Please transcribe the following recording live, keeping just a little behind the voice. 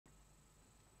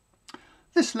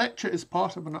This lecture is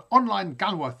part of an online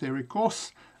Galois theory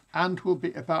course and will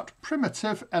be about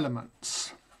primitive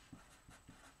elements.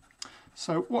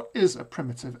 So what is a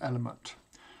primitive element?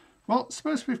 Well,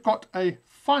 suppose we've got a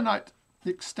finite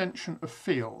extension of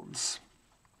fields.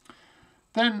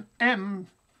 Then M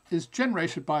is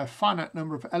generated by a finite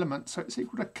number of elements, so it's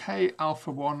equal to k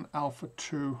alpha 1, alpha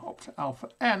 2, up to alpha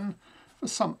n for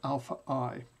some alpha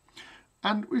I.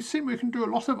 And we've seen we can do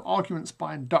a lot of arguments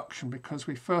by induction because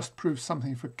we first prove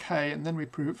something for k and then we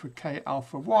prove it for k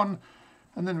alpha 1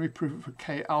 and then we prove it for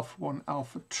k alpha 1,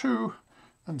 alpha 2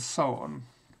 and so on.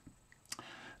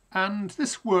 And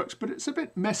this works, but it's a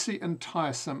bit messy and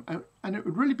tiresome, and it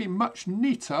would really be much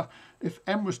neater if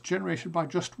m was generated by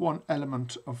just one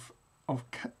element of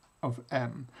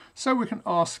m. So we can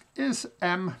ask, is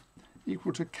m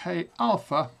equal to k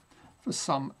alpha for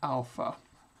some alpha?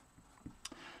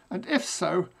 And if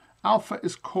so, alpha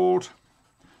is called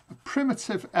a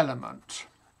primitive element.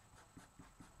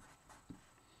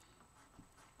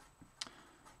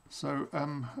 So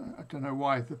I don't know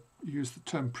why you use the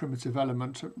term primitive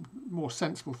element. A more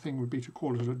sensible thing would be to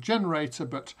call it a generator,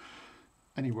 but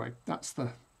anyway, that's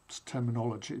the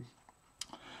terminology.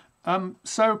 And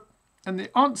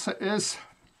the answer is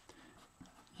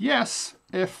yes,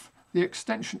 if the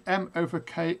extension m over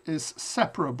k is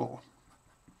separable.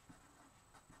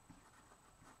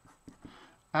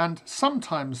 And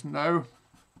sometimes no,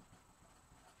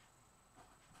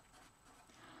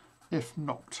 if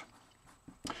not.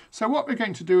 So what we're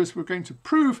going to do is we're going to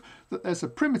prove that there's a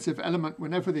primitive element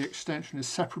whenever the extension is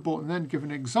separable, and then give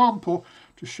an example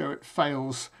to show it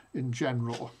fails in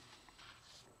general.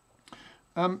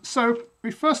 So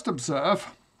we first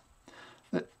observe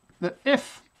that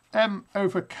if m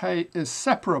over k is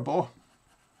separable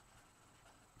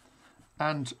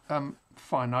and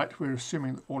finite, we're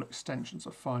assuming that all extensions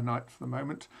are finite for the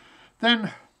moment,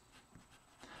 then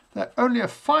they're only a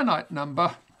finite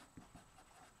number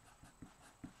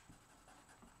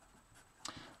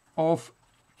of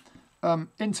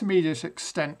intermediate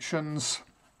extensions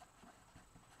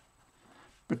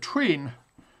between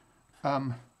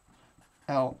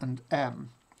L and M.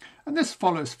 And this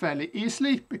follows fairly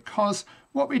easily because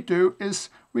what we do is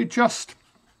we just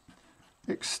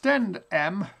extend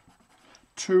M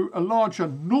to a larger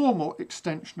normal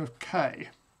extension of K.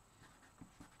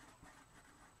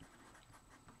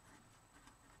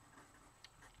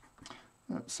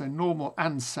 So normal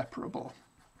and separable.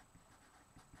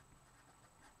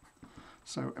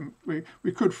 So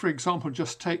we could, for example,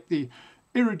 just take the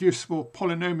irreducible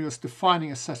polynomials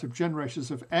defining a set of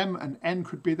generators of M, and N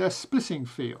could be their splitting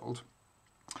field.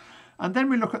 And then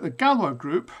we look at the Galois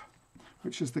group,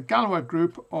 which is the Galois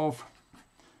group of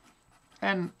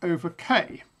N over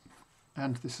K.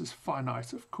 And this is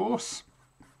finite, of course.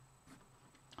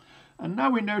 And now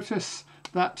we notice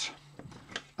that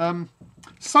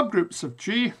subgroups of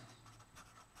G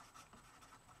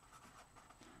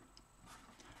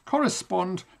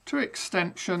correspond to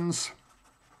extensions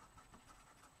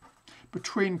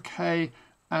between K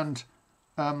and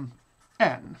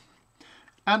N.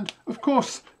 And of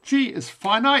course, G is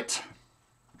finite,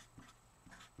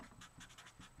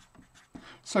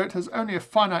 so it has only a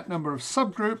finite number of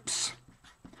subgroups,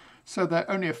 so there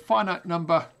are only a finite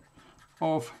number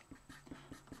of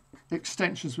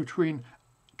extensions between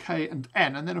K and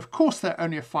N. And then, of course, there are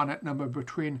only a finite number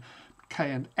between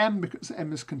K and M because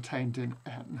M is contained in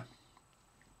N.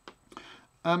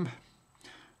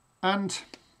 And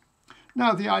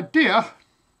now the idea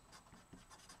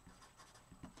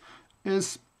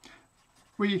is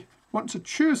we want to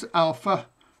choose alpha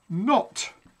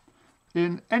not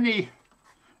in any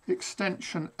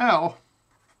extension L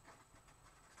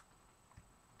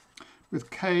with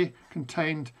K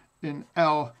contained in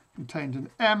L contained in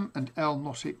M and L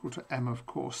not equal to M, of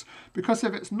course. Because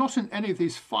if it's not in any of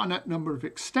these finite number of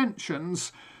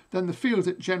extensions, then the field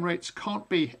it generates can't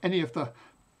be any of the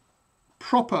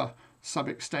proper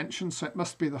sub-extensions, so it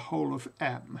must be the whole of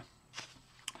M.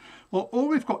 Well, all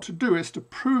we've got to do is to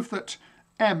prove that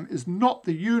M is not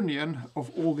the union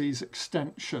of all these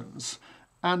extensions.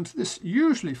 And this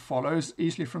usually follows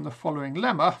easily from the following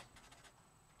lemma.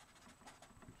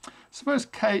 Suppose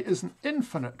K is an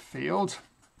infinite field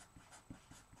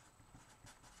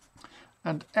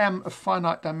and M a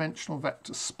finite dimensional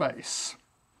vector space.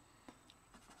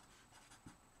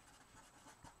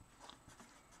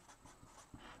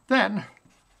 Then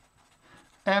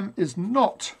M is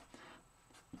not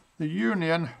the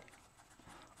union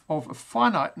of a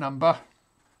finite number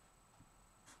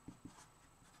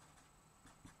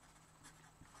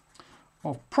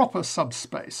of proper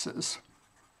subspaces.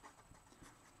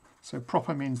 So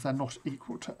proper means they're not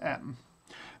equal to M.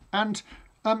 And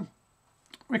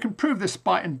we can prove this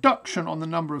by induction on the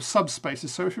number of subspaces.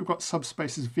 So if you've got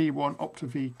subspaces V1 up to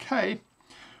Vk,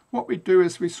 what we do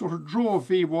is we sort of draw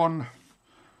V1,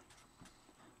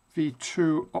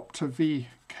 V2 up to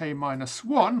Vk minus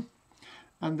 1,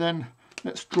 and then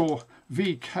let's draw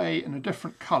Vk in a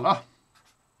different colour.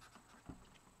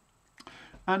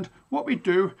 And what we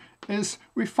do is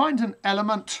we find an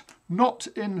element not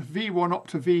in V1 up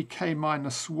to Vk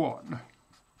minus 1.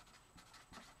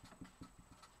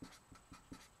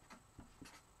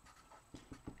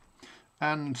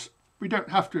 And we don't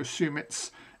have to assume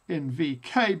it's in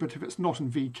Vk, but if it's not in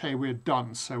Vk, we're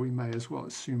done, so we may as well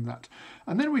assume that.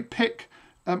 And then we pick,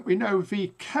 we know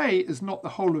Vk is not the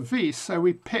whole of V, so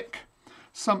we pick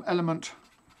some element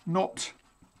not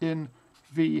in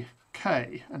Vk.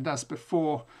 And as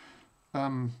before,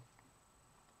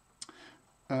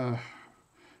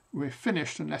 we're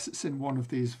finished unless it's in one of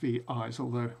these Vi's,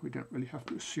 although we don't really have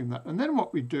to assume that. And then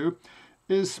what we do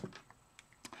is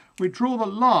we draw the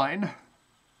line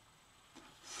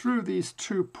through these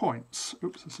 2 points.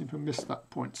 Oops, I seem to have missed that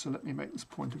point, so let me make this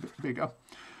point a bit bigger.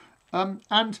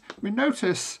 And we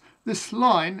notice this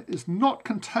line is not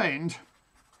contained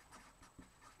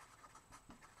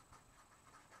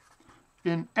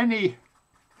in any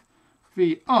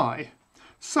Vi,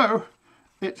 so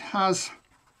it has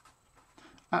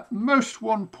at most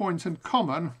one point in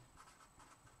common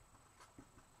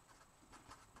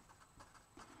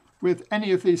with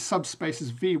any of these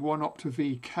subspaces V1 up to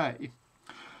Vk.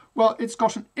 Well, it's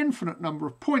got an infinite number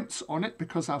of points on it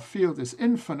because our field is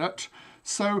infinite,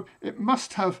 so it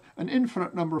must have an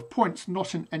infinite number of points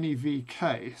not in any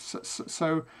Vk.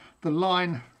 So the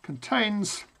line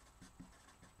contains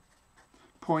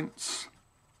points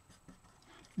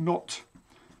not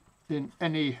in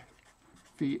any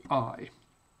Vi.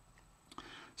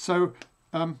 So,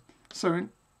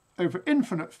 over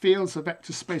infinite fields, a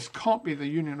vector space can't be the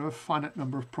union of a finite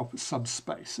number of proper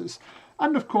subspaces.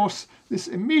 And of course, this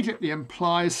immediately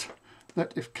implies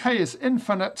that if k is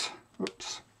infinite,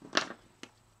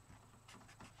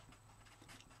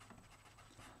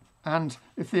 and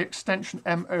if the extension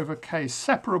m over k is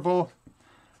separable,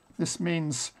 this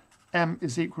means m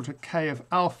is equal to k of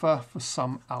alpha for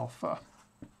some alpha.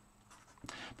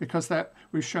 Because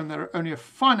we've shown there are only a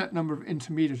finite number of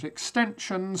intermediate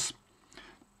extensions,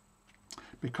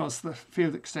 because the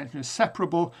field extension is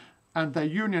separable, and their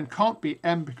union can't be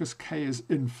m because k is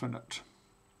infinite.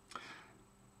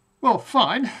 Well,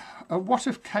 fine. What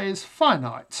if k is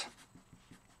finite?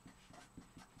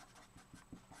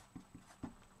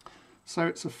 So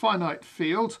it's a finite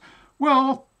field.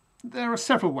 Well, there are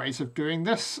several ways of doing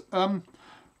this.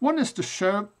 One is to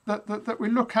show that we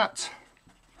look at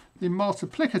the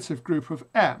multiplicative group of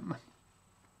m.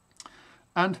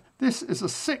 And this is a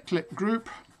cyclic group.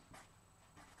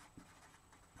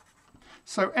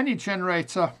 So any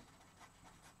generator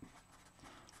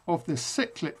of this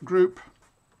cyclic group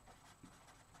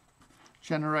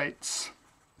generates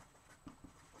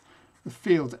the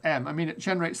field M. I mean, it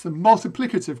generates the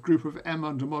multiplicative group of M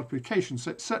under multiplication,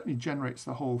 so it certainly generates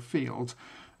the whole field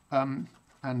and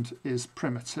is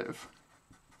primitive.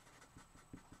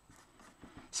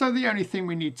 So the only thing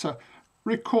we need to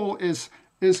recall is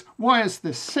why is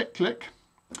this cyclic?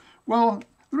 Well,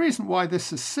 the reason why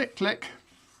this is cyclic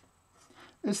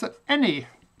is that any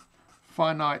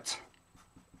finite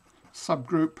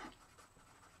subgroup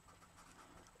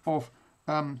of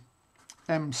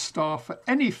M star for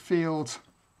any field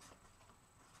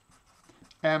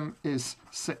M is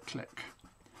cyclic.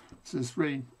 This is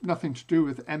really nothing to do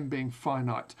with M being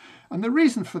finite. And the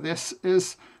reason for this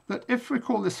is that if we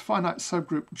call this finite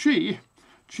subgroup G,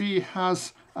 G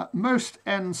has at most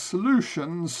n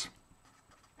solutions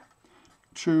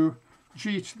to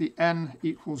g to the n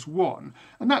equals 1.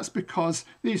 And that's because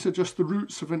these are just the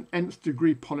roots of an nth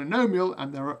degree polynomial,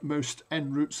 and there are at most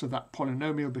n roots of that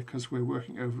polynomial because we're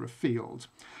working over a field.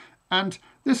 And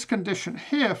this condition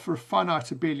here for a finite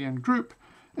abelian group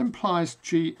implies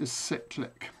g is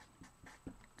cyclic.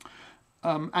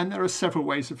 And there are several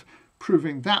ways of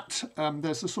proving that.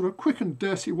 There's a sort of quick and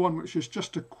dirty one, which is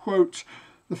just to quote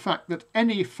the fact that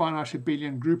any finite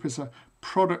abelian group is a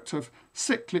product of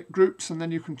cyclic groups, and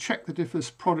then you can check that if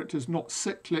this product is not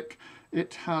cyclic,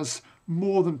 it has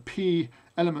more than p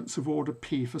elements of order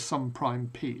p for some prime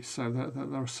p. So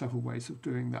there are several ways of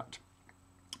doing that.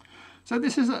 So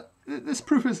this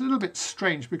proof is a little bit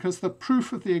strange because the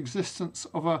proof of the existence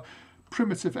of a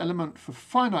primitive element for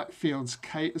finite fields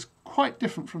k is quite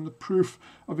different from the proof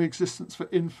of existence for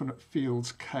infinite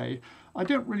fields k. I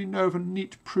don't really know of a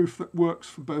neat proof that works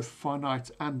for both finite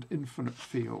and infinite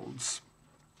fields.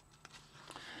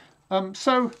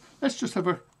 So let's just have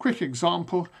a quick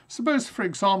example. Suppose, for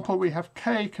example, we have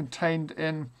K contained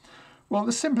in, well,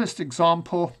 the simplest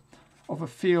example of a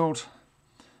field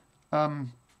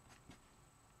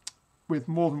with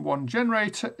more than one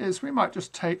generator is we might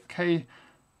just take K,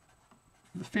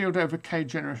 the field over K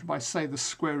generated by, say, the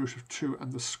square root of 2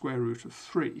 and the square root of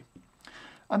 3.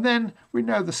 And then we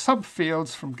know the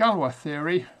subfields from Galois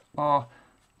theory are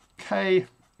K,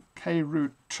 K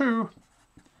root 2,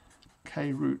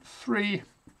 K root 3,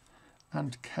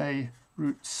 and K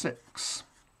root 6.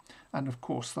 And of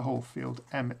course the whole field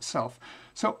M itself.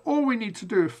 So all we need to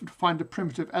do to find a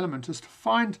primitive element is to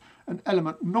find an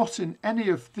element not in any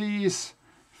of these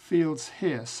fields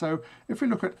here. So if we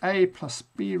look at A plus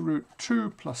B root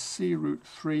 2 plus C root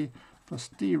 3 plus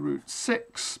D root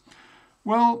 6,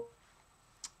 well,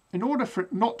 in order for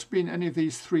it not to be in any of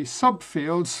these three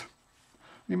subfields,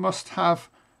 we must have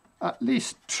at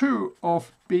least 2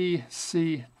 of B,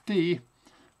 C, D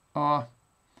are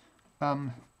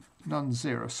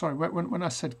non-zero. Sorry, when I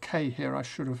said K here, I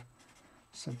should have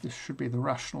said this should be the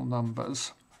rational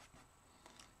numbers.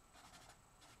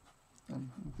 And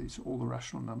these are all the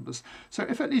rational numbers. So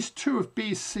if at least 2 of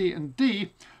B, C, and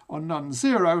D are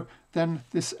non-zero, then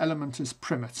this element is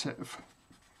primitive.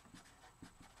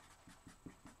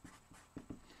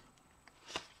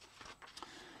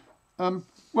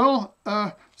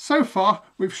 So far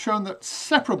we've shown that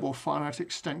separable finite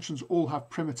extensions all have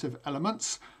primitive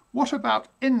elements. What about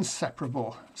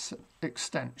inseparable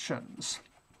extensions?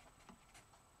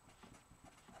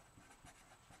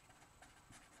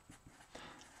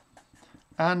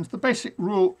 And the basic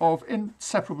rule of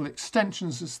inseparable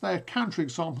extensions is they're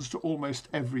counterexamples to almost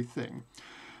everything.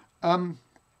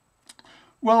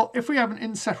 Well, if we have an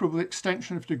inseparable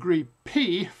extension of degree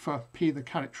p, for p the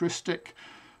characteristic,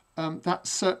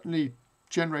 that's certainly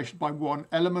generated by one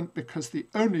element because the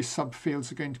only subfields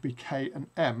are going to be K and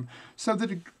M. So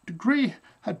the degree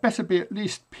had better be at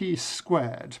least p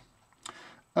squared.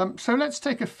 So let's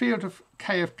take a field of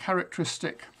K of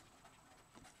characteristic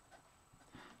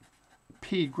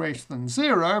p greater than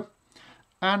 0,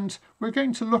 and we're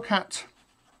going to look at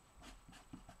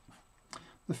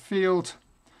the field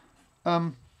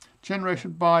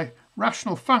generated by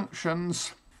rational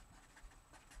functions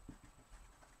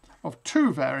of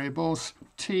two variables,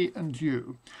 t and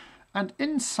u. And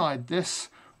inside this,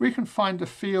 we can find a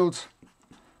field,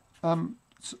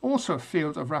 it's also a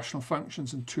field of rational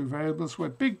functions in two variables, where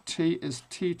big T is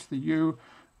t to the u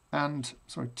and,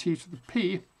 sorry, t to the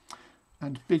p,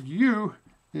 and big U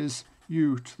is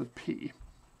u to the p.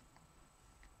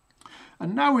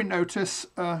 And now we notice,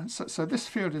 so this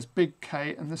field is big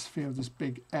K and this field is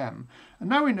big M. And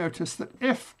now we notice that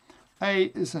if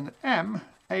A is in M,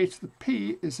 A to the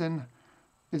P is in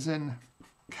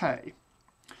K.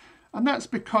 And that's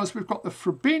because we've got the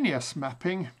Frobenius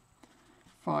mapping,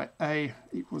 phi A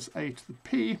equals A to the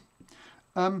P.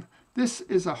 This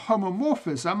is a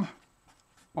homomorphism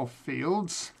of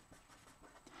fields,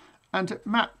 and it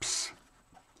maps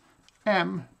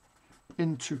M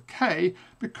into K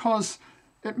because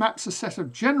it maps a set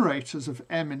of generators of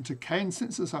M into K, and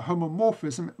since it's a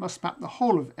homomorphism, it must map the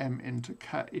whole of M into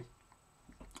K.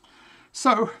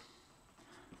 So,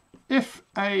 if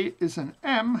A is an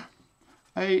M,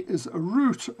 A is a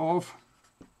root of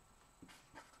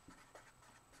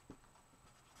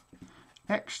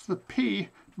x to the p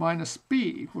minus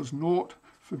b equals 0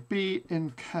 for B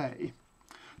in K.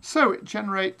 So it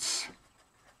generates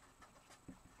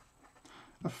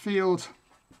a field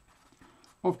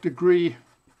of degree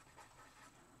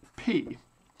p.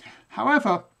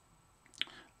 However,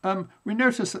 we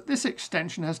notice that this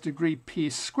extension has degree p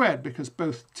squared because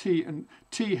both t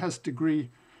has degree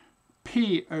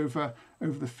p over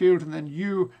the field, and then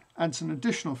u adds an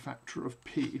additional factor of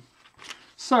p.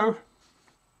 So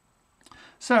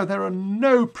there are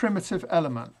no primitive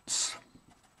elements.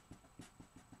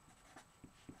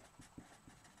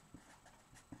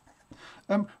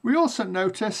 We also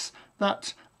notice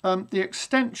that the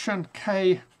extension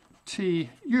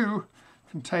KTU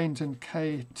contained in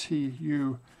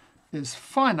KTU is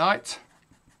finite,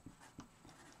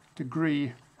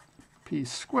 degree p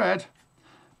squared,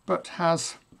 but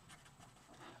has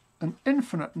an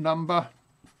infinite number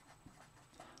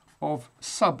of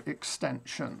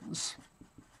sub-extensions.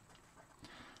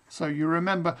 So you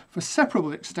remember, for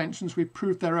separable extensions, we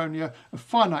proved there are only a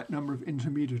finite number of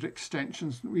intermediate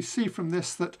extensions. We see from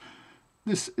this that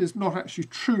this is not actually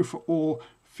true for all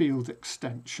field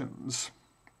extensions.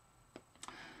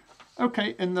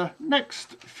 Okay, in the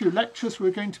next few lectures,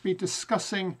 we're going to be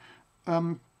discussing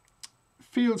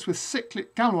fields with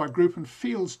cyclic Galois group and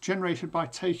fields generated by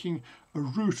taking a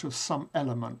root of some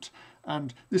element.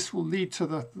 And this will lead to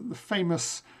the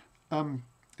famous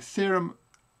theorem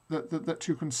that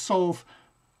you can solve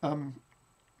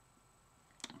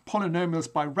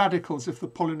polynomials by radicals if the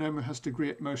polynomial has degree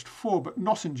at most 4, but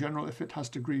not in general if it has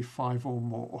degree 5 or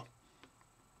more.